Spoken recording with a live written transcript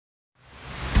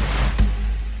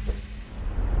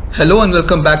Hello and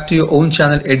welcome back to your own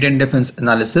channel Indian Defense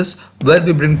Analysis, where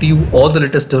we bring to you all the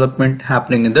latest development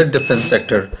happening in the defense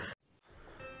sector.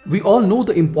 We all know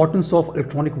the importance of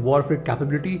electronic warfare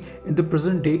capability in the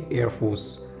present day Air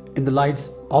Force. In the lights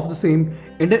of the same,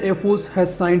 Indian Air Force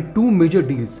has signed two major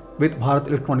deals with Bharat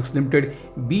Electronics Limited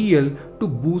 (BEL) to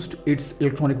boost its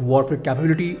electronic warfare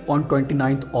capability on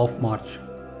 29th of March.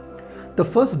 The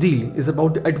first deal is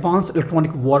about the Advanced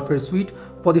Electronic Warfare Suite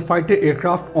for the fighter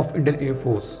aircraft of Indian Air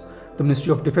Force. The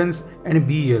Ministry of Defense and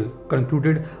BEL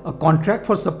concluded a contract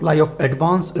for supply of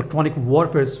Advanced Electronic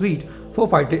Warfare Suite for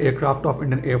fighter aircraft of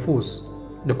Indian Air Force.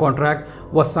 The contract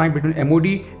was signed between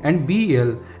MOD and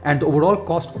BEL, and the overall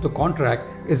cost of the contract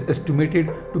is estimated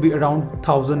to be around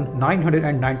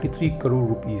 1,993 crore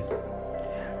rupees.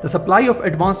 The supply of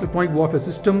advanced electronic warfare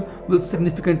system will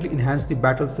significantly enhance the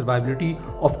battle survivability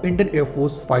of Indian Air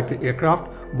Force fighter aircraft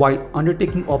while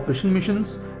undertaking operational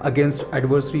missions against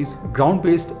adversaries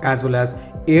ground-based as well as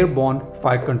airborne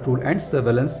fire control and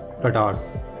surveillance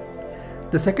radars.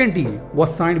 The second deal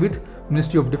was signed with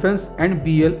Ministry of Defense and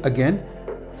BEL again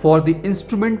for the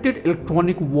Instrumented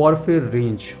Electronic Warfare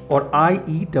Range or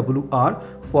IEWR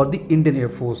for the Indian Air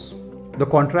Force. The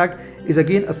contract is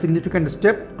again a significant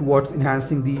step towards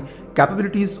enhancing the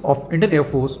capabilities of Indian Air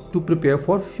Force to prepare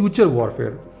for future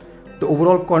warfare. The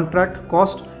overall contract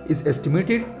cost is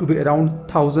estimated to be around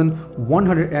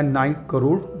 1,109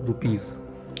 crore rupees.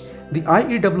 The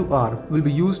IEWR will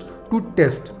be used to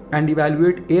test and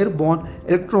evaluate airborne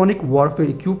electronic warfare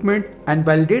equipment and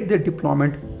validate their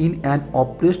deployment in an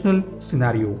operational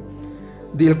scenario.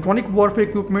 The electronic warfare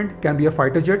equipment can be a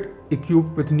fighter jet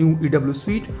equipped with new EW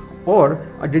suite or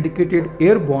a dedicated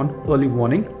airborne early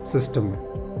warning system.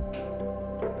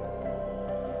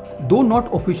 Though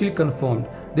not officially confirmed,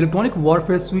 the electronic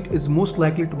warfare suite is most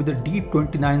likely to be the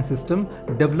D-29 system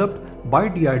developed by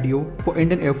DRDO for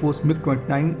Indian Air Force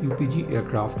Mig-29 UPG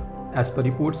aircraft. As per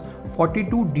reports,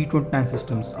 42 D-29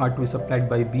 systems are to be supplied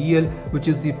by BEL, which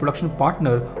is the production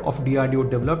partner of DRDO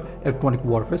developed electronic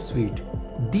warfare suite.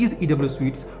 These EW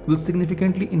suites will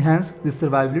significantly enhance the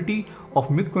survivability of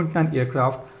MiG-29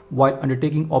 aircraft while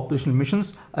undertaking operational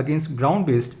missions against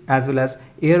ground-based as well as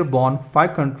airborne fire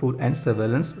control and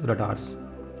surveillance radars.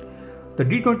 The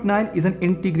D-29 is an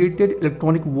integrated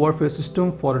electronic warfare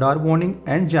system for radar warning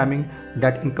and jamming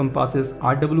that encompasses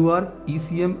RWR,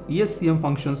 ECM, ESCM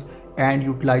functions and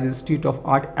utilizes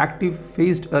state-of-art active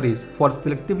phased arrays for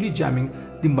selectively jamming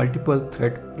the multiple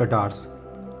threat radars.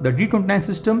 The D-29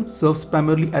 system serves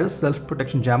primarily as a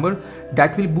self-protection jammer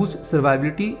that will boost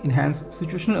survivability, enhance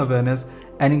situational awareness,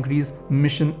 and increase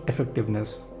mission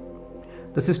effectiveness.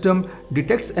 The system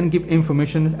detects and gives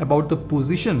information about the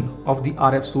position of the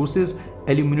RF sources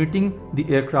illuminating the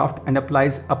aircraft and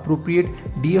applies appropriate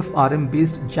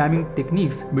DFRM-based jamming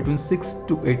techniques between 6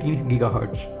 to 18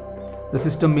 GHz. The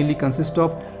system mainly consists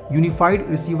of Unified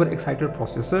Receiver Exciter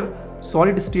Processor,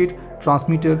 solid-state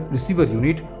transmitter receiver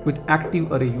unit with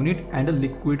active array unit and a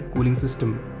liquid cooling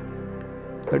system.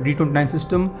 The D-29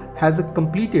 system has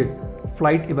completed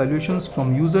flight evaluations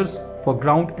from users for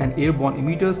ground and airborne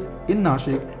emitters in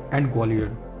Nashik and Gwalior.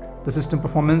 The system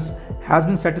performance has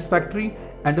been satisfactory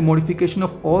and the modification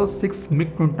of all 6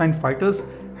 MiG-29 fighters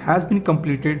has been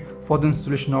completed for the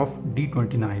installation of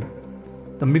D-29.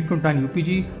 The Mig-29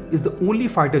 UPG is the only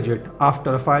fighter jet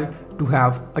after Rafale to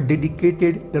have a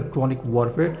dedicated electronic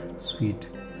warfare suite.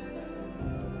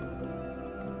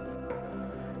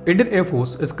 Indian Air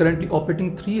Force is currently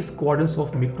operating 3 squadrons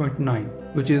of MiG-29,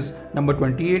 which is number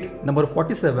 28, number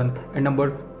 47 and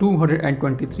number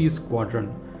 223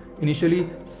 squadron. Initially,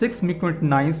 6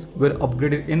 MiG-29s were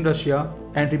upgraded in Russia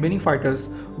and remaining fighters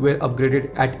were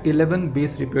upgraded at 11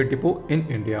 base repair depot in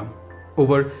India.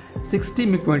 Over 60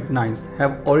 MiG-29s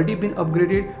have already been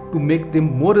upgraded to make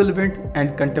them more relevant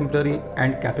and contemporary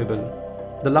and capable.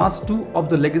 The last 2 of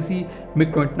the legacy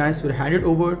MiG-29s were handed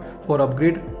over for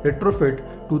upgrade retrofit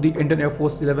to the Indian Air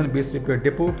Force 11 base repair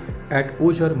depot at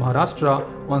Ojhar, Maharashtra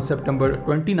on September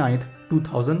 29,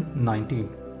 2019.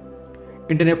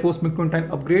 Indian Air Force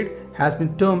MiG-29 upgrade has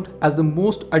been termed as the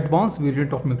most advanced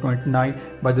variant of MiG-29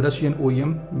 by the Russian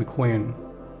OEM Mig-29.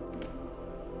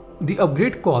 The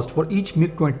upgrade cost for each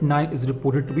MiG-29 is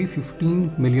reported to be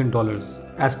 $15 million.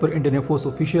 As per Indian Air Force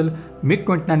official,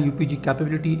 Mig-29 UPG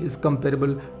capability is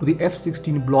comparable to the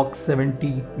F-16 Block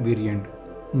 70 variant.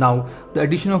 Now, the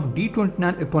addition of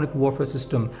D-29 electronic warfare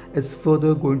system is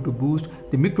further going to boost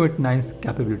the MiG-29's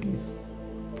capabilities.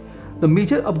 The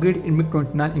major upgrade in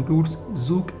MiG-29 includes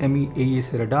Zuk ME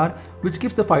AESA radar, which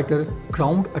gives the fighter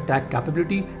ground attack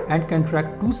capability and can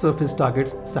track 2 surface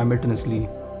targets simultaneously.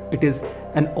 It is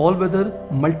an all-weather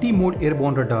multi-mode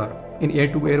airborne radar. In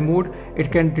air-to-air mode,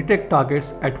 it can detect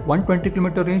targets at 120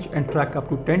 km range and track up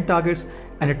to 10 targets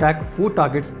and attack 4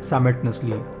 targets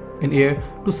simultaneously. In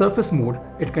air-to-surface mode,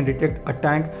 it can detect a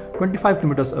tank 25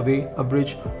 km away, a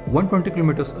bridge 120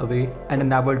 km away, and a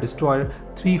naval destroyer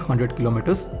 300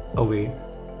 km away.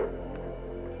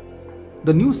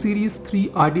 The new Series 3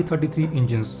 RD-33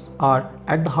 engines are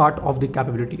at the heart of the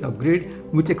capability upgrade,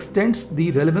 which extends the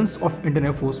relevance of Indian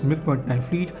Air Force MiG-29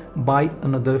 fleet by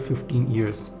another 15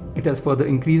 years. It has further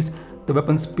increased the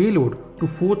weapon's payload to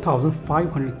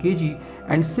 4,500 kg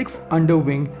and 6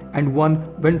 underwing and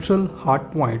 1 ventral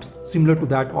hardpoints similar to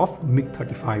that of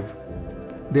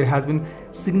MiG-35. There has been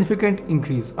significant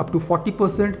increase up to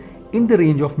 40% in the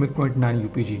range of MiG-29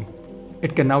 UPG.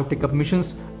 It can now take up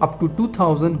missions up to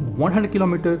 2,100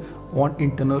 km on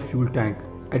internal fuel tank.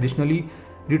 Additionally,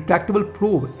 retractable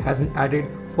probe has been added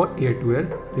for air-to-air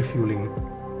refueling.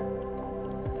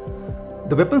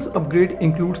 The weapons upgrade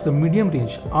includes the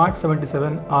medium-range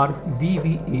R-77R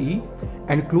VVAE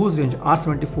and close-range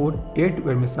R-74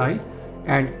 air-to-air missile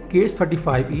and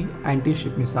KH-35E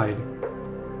anti-ship missile.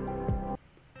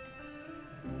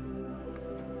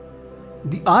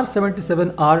 The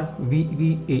R-77R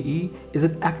VVAE is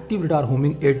an active radar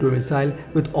homing air-to-air missile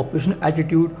with operational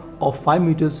altitude of 5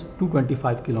 meters to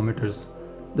 25 kilometers,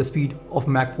 the speed of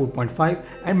Mach 4.5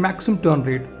 and maximum turn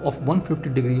rate of 150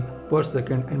 degree per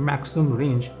second and maximum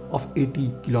range of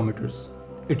 80 kilometers.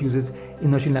 It uses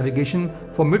inertial navigation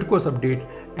for mid-course update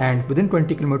and within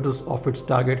 20 kilometers of its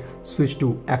target switch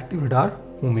to active radar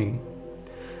homing.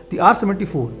 The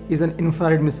R-74 is an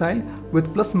infrared missile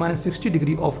with ±60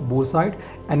 degree of bore sight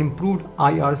and improved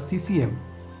IRCCM.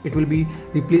 It will be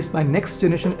replaced by next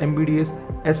generation MBDS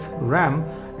SRAM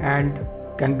and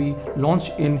can be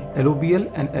launched in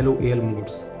LOBL and LOAL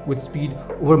modes. With speed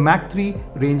over Mach 3,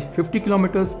 range 50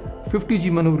 km, 50 G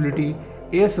maneuverability,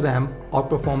 ASRAM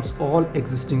outperforms all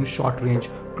existing short-range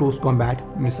close combat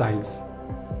missiles.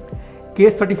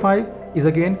 KH-35 is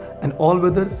again an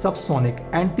all-weather subsonic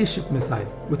anti-ship missile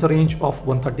with a range of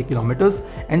 130 km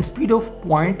and speed of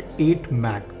 0.8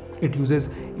 Mach. It uses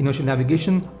inertial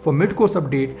navigation for mid-course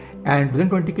update and within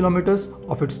 20 km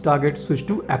of its target switch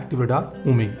to active radar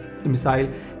homing. The missile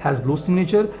has low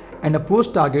signature and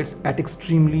approach targets at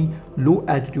extremely low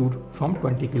altitude from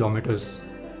 20 km.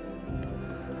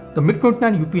 The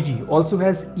MiG-29 UPG also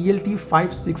has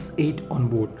ELT-568 on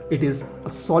board. It is a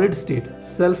solid-state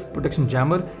self-protection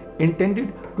jammer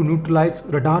intended to neutralize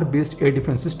radar-based air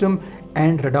defense system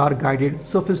and radar-guided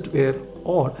surface-to-air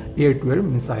or air-to-air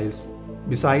missiles.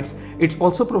 Besides, it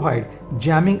also provides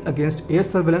jamming against air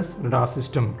surveillance radar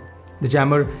system. The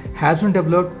jammer has been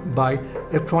developed by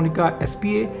Electronica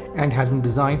SPA and has been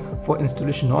designed for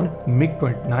installation on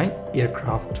MiG-29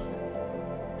 aircraft.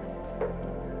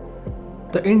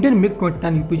 The Indian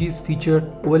MiG-29 UPGs feature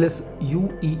OLS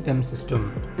UEM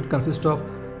system. It consists of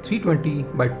 320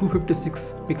 by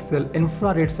 256 pixel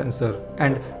infrared sensor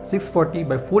and 640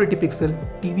 by 480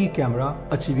 pixel TV camera,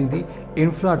 achieving the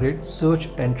infrared search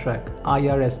and track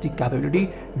IRST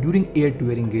capability during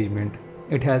air-to-air engagement.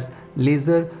 It has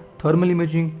laser, thermal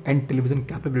imaging and television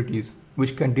capabilities,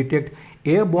 which can detect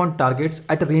airborne targets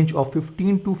at a range of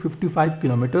 15 to 55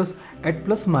 kilometers at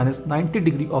 ±90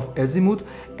 degree of azimuth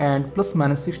and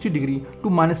 ±60 degree to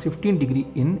 -15 degree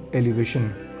in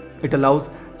elevation. It allows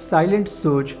silent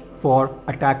search for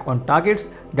attack on targets,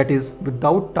 that is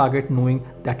without target knowing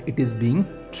that it is being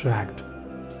tracked.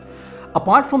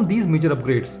 Apart from these major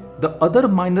upgrades, the other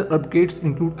minor upgrades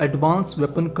include advanced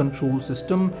weapon control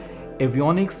system,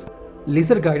 avionics,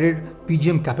 laser-guided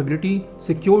PGM capability,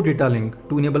 secure data link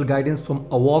to enable guidance from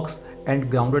AWACS and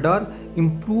ground radar,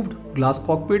 improved glass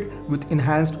cockpit with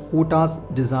enhanced OTAS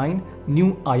design,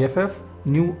 new IFF,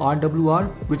 new RWR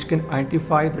which can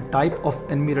identify the type of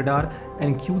enemy radar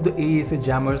and cue the AESA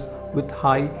jammers with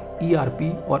high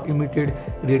ERP or emitted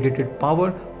radiated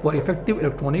power for effective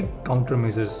electronic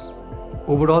countermeasures.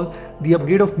 Overall, the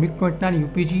upgrade of MiG-29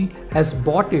 UPG has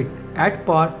brought it at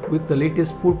par with the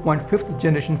latest 4.5th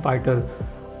generation fighter.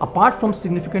 Apart from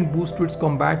significant boost to its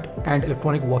combat and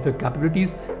electronic warfare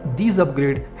capabilities, these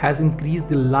upgrade has increased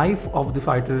the life of the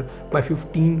fighter by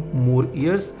 15 more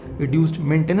years, reduced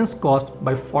maintenance cost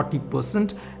by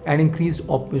 40% and increased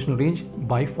operational range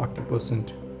by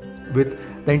 40%. With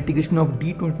the integration of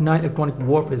D-29 electronic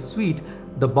warfare suite,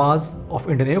 the Baaz of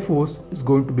Indian Air Force is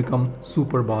going to become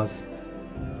Super Baaz.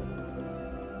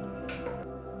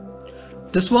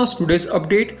 This was today's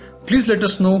update. Please let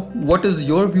us know what is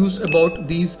your views about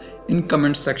these in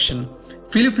comments section.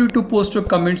 Feel free to post your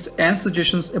comments and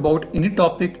suggestions about any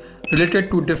topic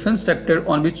related to defense sector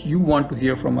on which you want to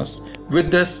hear from us. With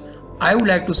this, I would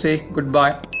like to say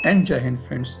goodbye and Jai Hind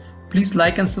friends. Please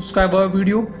like and subscribe our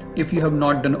video if you have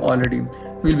not done already.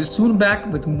 We'll be soon back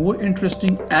with more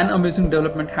interesting and amazing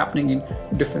development happening in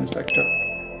defense sector.